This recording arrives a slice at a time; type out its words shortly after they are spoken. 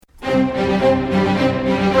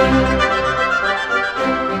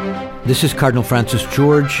This is Cardinal Francis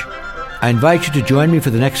George. I invite you to join me for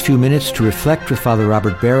the next few minutes to reflect with Father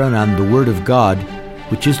Robert Barron on the Word of God,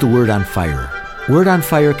 which is the Word on Fire. Word on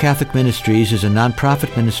Fire Catholic Ministries is a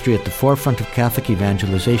non-profit ministry at the forefront of Catholic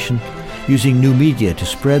evangelization, using new media to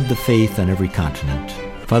spread the faith on every continent.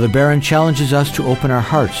 Father Barron challenges us to open our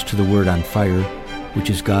hearts to the Word on Fire, which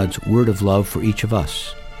is God's word of love for each of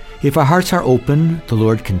us. If our hearts are open, the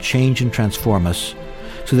Lord can change and transform us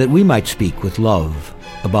so that we might speak with love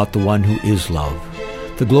about the one who is love.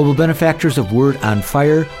 The global benefactors of Word on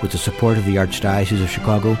Fire, with the support of the Archdiocese of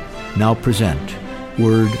Chicago, now present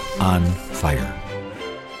Word on Fire.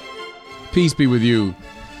 Peace be with you.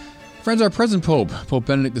 Friends, our present Pope, Pope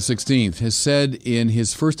Benedict XVI, has said in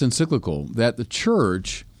his first encyclical that the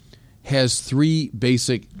Church has three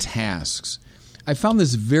basic tasks. I found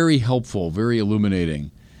this very helpful, very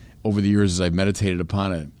illuminating over the years as I've meditated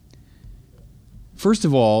upon it. First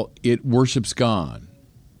of all, it worships God.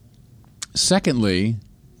 Secondly,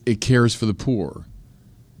 it cares for the poor.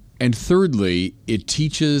 And thirdly, it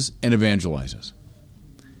teaches and evangelizes.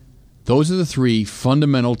 Those are the three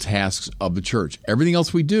fundamental tasks of the Church. Everything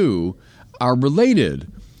else we do are related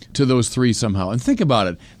to those three somehow. And think about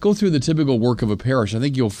it. Go through the typical work of a parish. I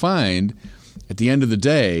think you'll find at the end of the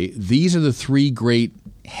day, these are the three great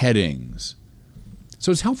headings.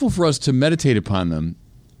 So it's helpful for us to meditate upon them.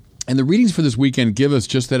 And the readings for this weekend give us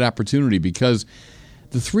just that opportunity, because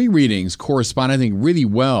the three readings correspond, I think, really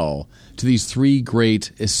well to these three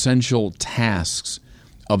great essential tasks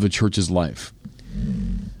of the Church's life.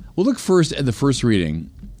 We'll look first at the first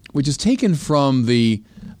reading, which is taken from the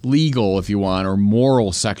legal, if you want, or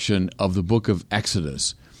moral section of the book of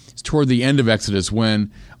Exodus. It's toward the end of Exodus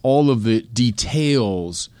when all of the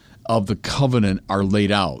details of the covenant are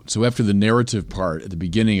laid out. So after the narrative part at the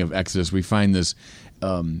beginning of Exodus, we find this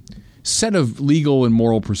set of legal and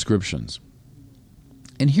moral prescriptions.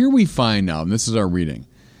 And here we find now, and this is our reading,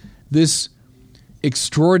 this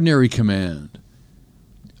extraordinary command,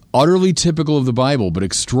 utterly typical of the Bible, but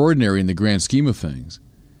extraordinary in the grand scheme of things,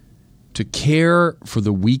 to care for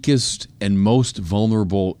the weakest and most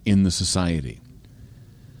vulnerable in the society.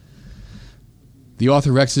 The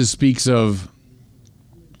author of Exodus speaks of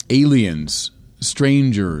aliens,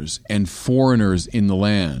 strangers, and foreigners in the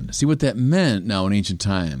land. See, what that meant now in ancient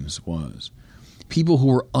times was people who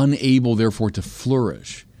were unable, therefore, to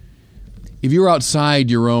flourish. If you're outside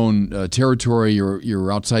your own territory,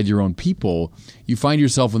 you're outside your own people, you find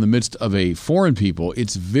yourself in the midst of a foreign people,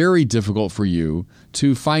 it's very difficult for you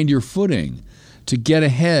to find your footing, to get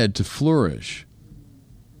ahead, to flourish.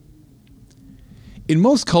 In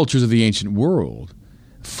most cultures of the ancient world,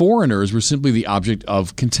 foreigners were simply the object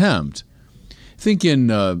of contempt. Think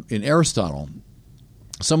in Aristotle,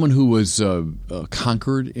 someone who was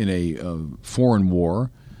conquered in a foreign war,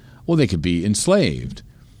 well, they could be enslaved.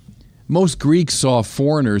 Most Greeks saw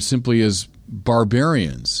foreigners simply as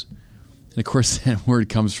barbarians. And of course, that word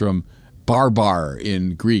comes from barbar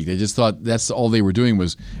in Greek. They just thought that's all they were doing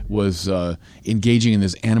was engaging in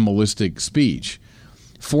this animalistic speech.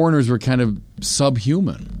 Foreigners were kind of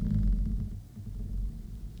subhuman.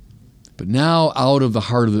 But now, out of the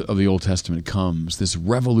heart of the Old Testament comes this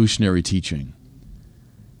revolutionary teaching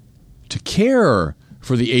to care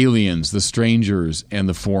for the aliens, the strangers, and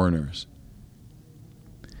the foreigners.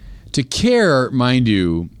 To care, mind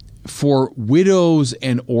you, for widows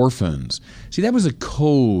and orphans. See, that was a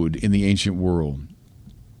code in the ancient world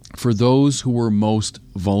for those who were most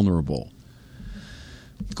vulnerable.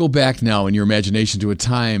 Go back now in your imagination to a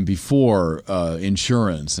time before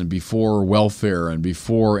insurance and before welfare and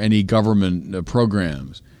before any government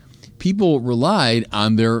programs. People relied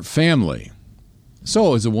on their family.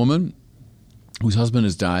 So as a woman whose husband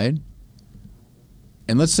has died,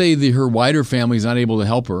 and let's say her wider family is not able to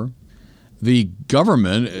help her, the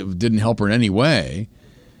government didn't help her in any way,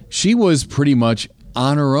 she was pretty much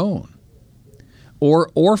on her own. Or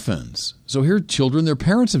orphans. So here children, their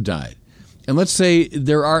parents have died. And let's say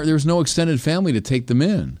there's no extended family to take them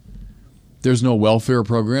in. There's no welfare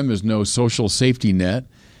program. There's no social safety net.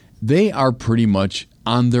 They are pretty much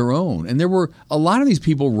on their own. And there were a lot of these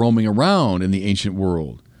people roaming around in the ancient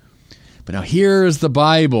world. But now here's the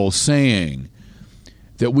Bible saying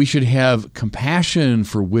that we should have compassion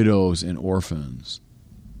for widows and orphans.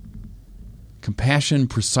 Compassion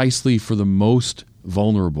precisely for the most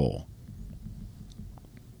vulnerable.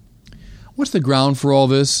 What's the ground for all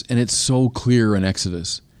this? And it's so clear in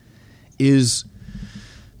Exodus, is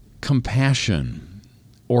compassion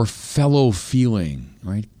or fellow feeling,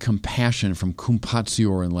 right? Compassion from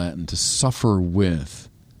compatio in Latin, to suffer with.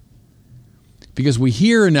 Because we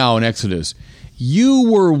hear now in Exodus, you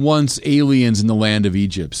were once aliens in the land of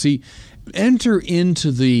Egypt. See, enter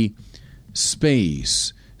into the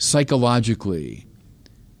space psychologically.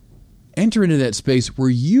 Enter into that space where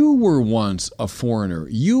you were once a foreigner,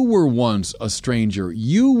 you were once a stranger,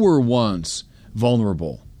 you were once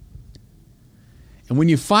vulnerable. And when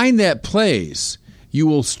you find that place, you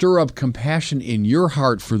will stir up compassion in your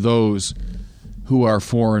heart for those who are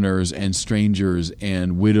foreigners and strangers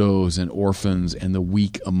and widows and orphans and the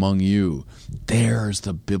weak among you. There's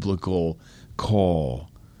the biblical call.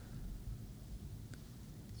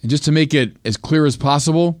 And just to make it as clear as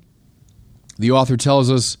possible, the author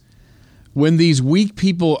tells us, when these weak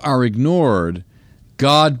people are ignored,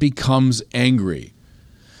 God becomes angry.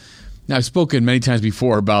 Now, I've spoken many times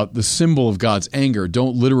before about the symbol of God's anger.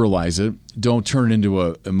 Don't literalize it. Don't turn it into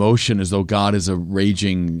an emotion as though God is a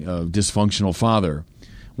raging, dysfunctional father.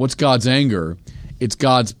 What's God's anger? It's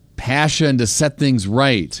God's passion to set things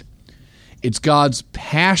right. It's God's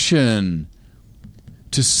passion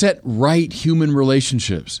to set right human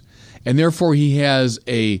relationships. And therefore, he has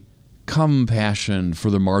a compassion for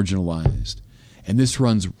the marginalized. And this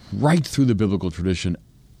runs right through the biblical tradition,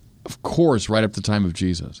 of course, right up to the time of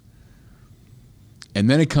Jesus. And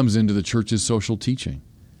then it comes into the church's social teaching.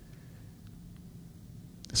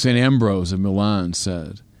 St. Ambrose of Milan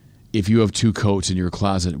said, if you have two coats in your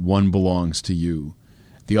closet, one belongs to you.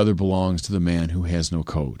 The other belongs to the man who has no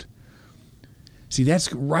coat. See,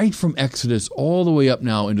 that's right from Exodus all the way up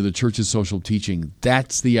now into the church's social teaching.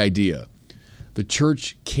 That's the idea. The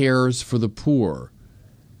church cares for the poor,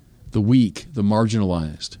 the weak, the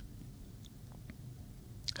marginalized.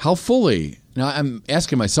 How fully, now I'm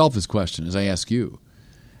asking myself this question as I ask you,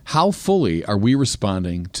 how fully are we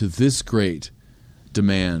responding to this great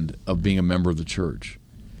demand of being a member of the church?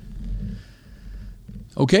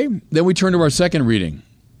 Okay, then we turn to our second reading,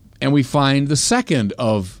 and we find the second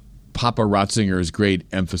of Papa Ratzinger's great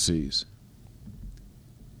emphases.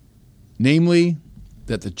 Namely,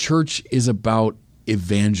 that the church is about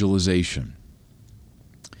evangelization.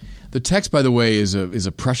 The text, by the way, is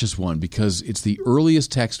a precious one because it's the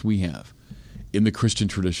earliest text we have in the Christian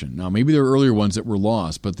tradition. Now, maybe there are earlier ones that were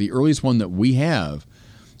lost, but the earliest one that we have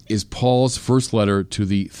is Paul's first letter to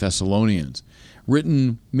the Thessalonians,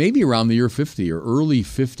 written maybe around the year 50 or early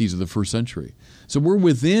 50s of the first century. So we're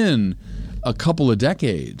within a couple of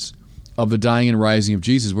decades of the dying and rising of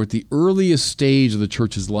Jesus. We're at the earliest stage of the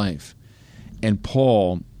church's life. And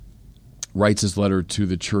Paul writes his letter to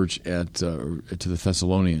the church to the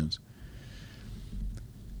Thessalonians.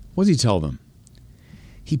 What does he tell them?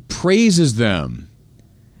 He praises them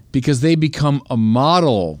because they become a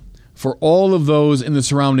model for all of those in the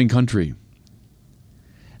surrounding country.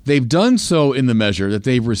 They've done so in the measure that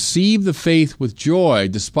they've received the faith with joy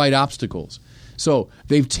despite obstacles. So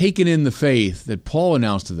they've taken in the faith that Paul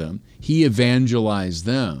announced to them. He evangelized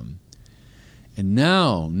them. And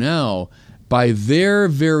now, by their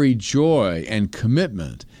very joy and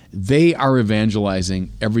commitment, they are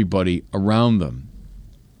evangelizing everybody around them.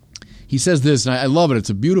 He says this, and I love it. It's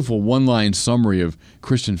a beautiful one-line summary of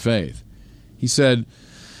Christian faith. He said,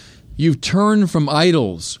 "You've turned from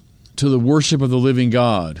idols to the worship of the living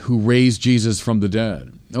God who raised Jesus from the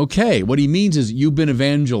dead." Okay, what he means is you've been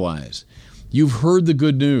evangelized. You've heard the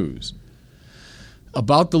good news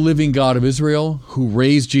about the living God of Israel who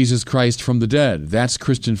raised Jesus Christ from the dead. That's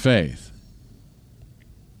Christian faith.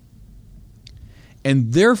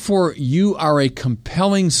 And therefore, you are a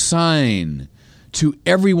compelling sign to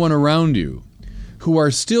everyone around you who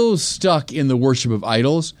are still stuck in the worship of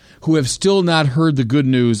idols, who have still not heard the good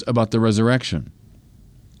news about the resurrection.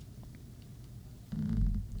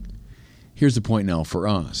 Here's the point now for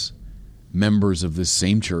us, members of this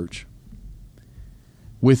same church,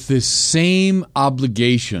 with this same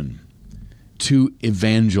obligation to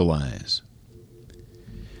evangelize.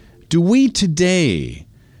 Do we today,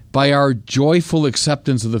 by our joyful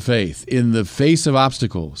acceptance of the faith in the face of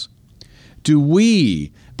obstacles, do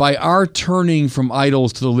we, by our turning from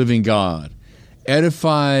idols to the living God,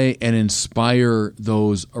 edify and inspire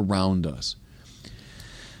those around us?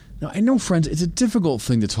 Now, I know, friends, it's a difficult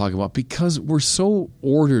thing to talk about because we're so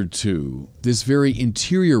ordered to this very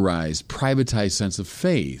interiorized, privatized sense of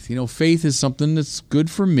faith. You know, faith is something that's good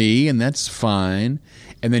for me, and that's fine.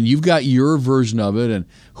 And then you've got your version of it, and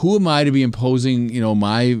who am I to be imposing,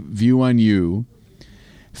 my view on you?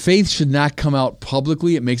 Faith should not come out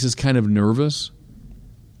publicly. It makes us kind of nervous.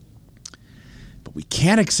 But we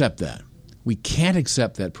can't accept that. We can't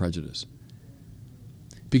accept that prejudice.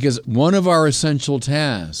 Because one of our essential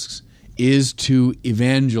tasks is to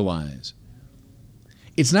evangelize.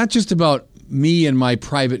 It's not just about me and my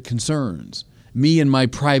private concerns, me and my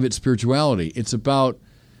private spirituality. It's about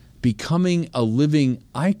becoming a living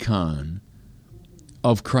icon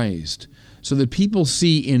of Christ so that people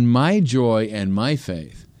see in my joy and my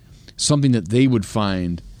faith something that they would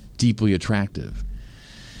find deeply attractive.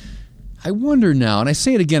 I wonder now, and I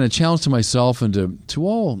say it again, a challenge to myself and to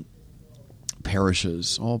all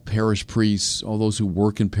parishes, all parish priests, all those who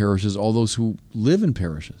work in parishes, all those who live in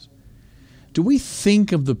parishes. Do we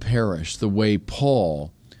think of the parish the way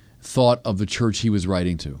Paul thought of the church he was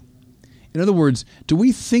writing to? In other words, do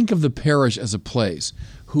we think of the parish as a place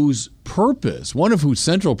whose purpose, one of whose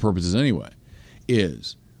central purposes anyway,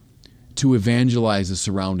 is to evangelize the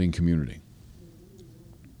surrounding community?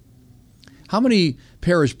 How many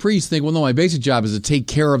parish priests think, well, no, my basic job is to take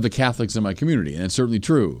care of the Catholics in my community, and that's certainly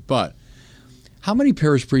true. But how many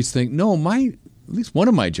parish priests think, no, at least one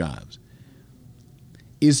of my jobs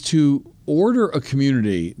is to order a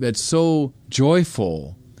community that's so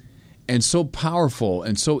joyful and so powerful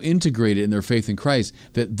and so integrated in their faith in Christ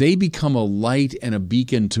that they become a light and a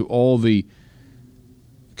beacon to all the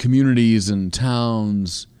communities and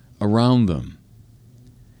towns around them.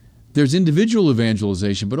 There's individual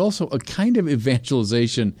evangelization, but also a kind of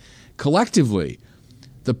evangelization collectively.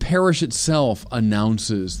 The parish itself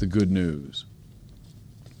announces the good news.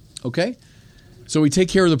 Okay? So we take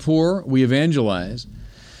care of the poor, we evangelize.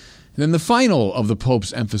 And then the final of the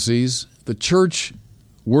Pope's emphases, the church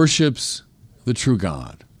worships the true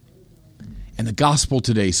God. And the gospel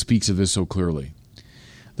today speaks of this so clearly.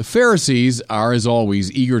 The Pharisees are, as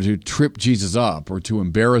always, eager to trip Jesus up or to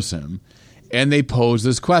embarrass him, and they pose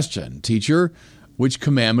this question, Teacher, which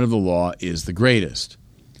commandment of the law is the greatest?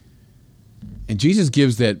 And Jesus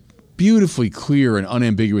gives that beautifully clear and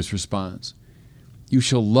unambiguous response. You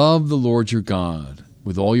shall love the Lord your God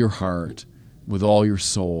with all your heart, with all your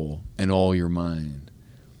soul, and all your mind.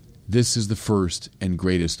 This is the first and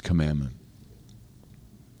greatest commandment.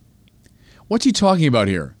 What's he talking about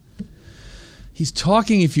here? He's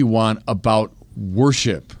talking, if you want, about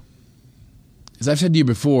worship. As I've said to you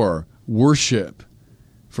before, worship,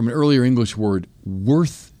 from an earlier English word,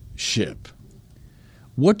 worthship.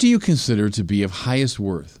 What do you consider to be of highest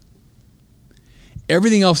worth?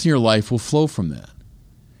 Everything else in your life will flow from that.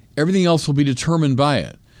 Everything else will be determined by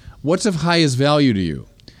it. What's of highest value to you?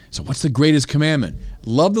 So what's the greatest commandment?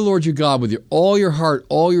 Love the Lord your God with all your heart,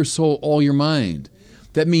 all your soul, all your mind.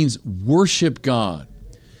 That means worship God.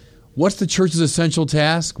 What's the church's essential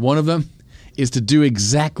task? One of them is to do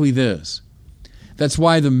exactly this. That's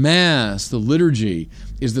why the Mass, the liturgy,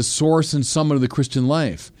 is the source and summit of the Christian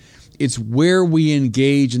life. It's where we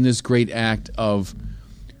engage in this great act of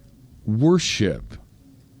worship.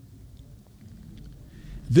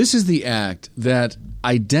 This is the act that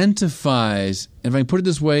identifies, and if I can put it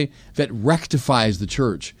this way, that rectifies the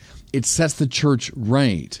church. It sets the church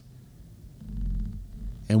right.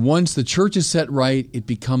 And once the church is set right, it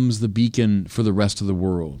becomes the beacon for the rest of the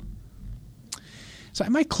world. So I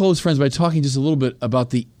might close, friends, by talking just a little bit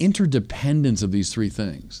about the interdependence of these three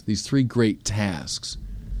things, these three great tasks.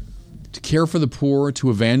 To care for the poor, to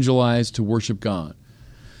evangelize, to worship God.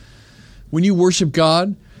 When you worship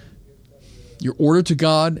God, you're ordered to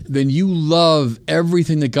God, then you love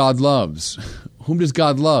everything that God loves. Whom does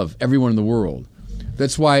God love? Everyone in the world.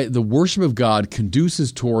 That's why the worship of God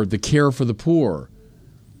conduces toward the care for the poor.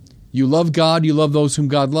 You love God, you love those whom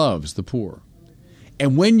God loves, the poor.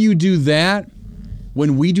 And when you do that,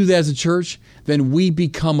 when we do that as a church, then we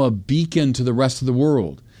become a beacon to the rest of the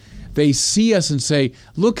world. They see us and say,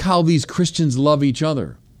 look how these Christians love each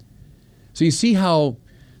other. So you see how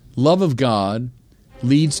love of God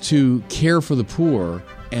leads to care for the poor,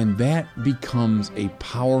 and that becomes a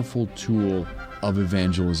powerful tool of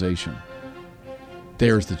evangelization.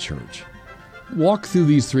 There's the church. Walk through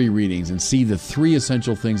these three readings and see the three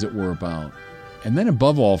essential things that we're about. And then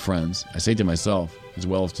above all, friends, I say to myself as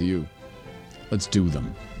well as to you, let's do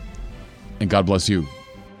them. And God bless you.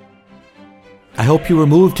 I hope you were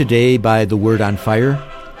moved today by the Word on Fire.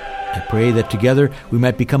 I pray that together we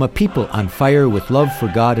might become a people on fire with love for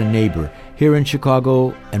God and neighbor here in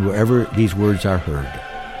Chicago and wherever these words are heard.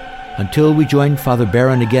 Until we join Father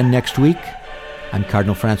Barron again next week, I'm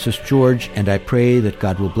Cardinal Francis George, and I pray that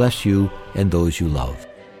God will bless you and those you love.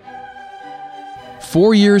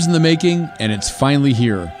 4 years in the making, and it's finally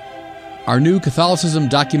here. Our new Catholicism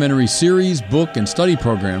documentary series, book, and study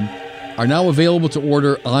program are now available to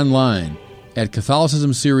order online at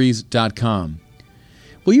CatholicismSeries.com.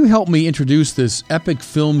 Will you help me introduce this epic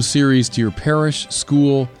film series to your parish,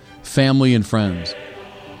 school, family, and friends?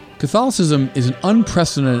 Catholicism is an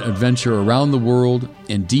unprecedented adventure around the world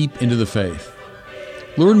and deep into the faith.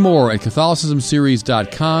 Learn more at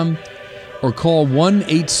CatholicismSeries.com or call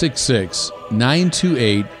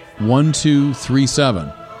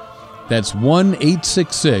 1-866-928-1237. That's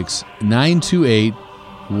 1-866-928-1237.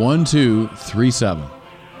 1237.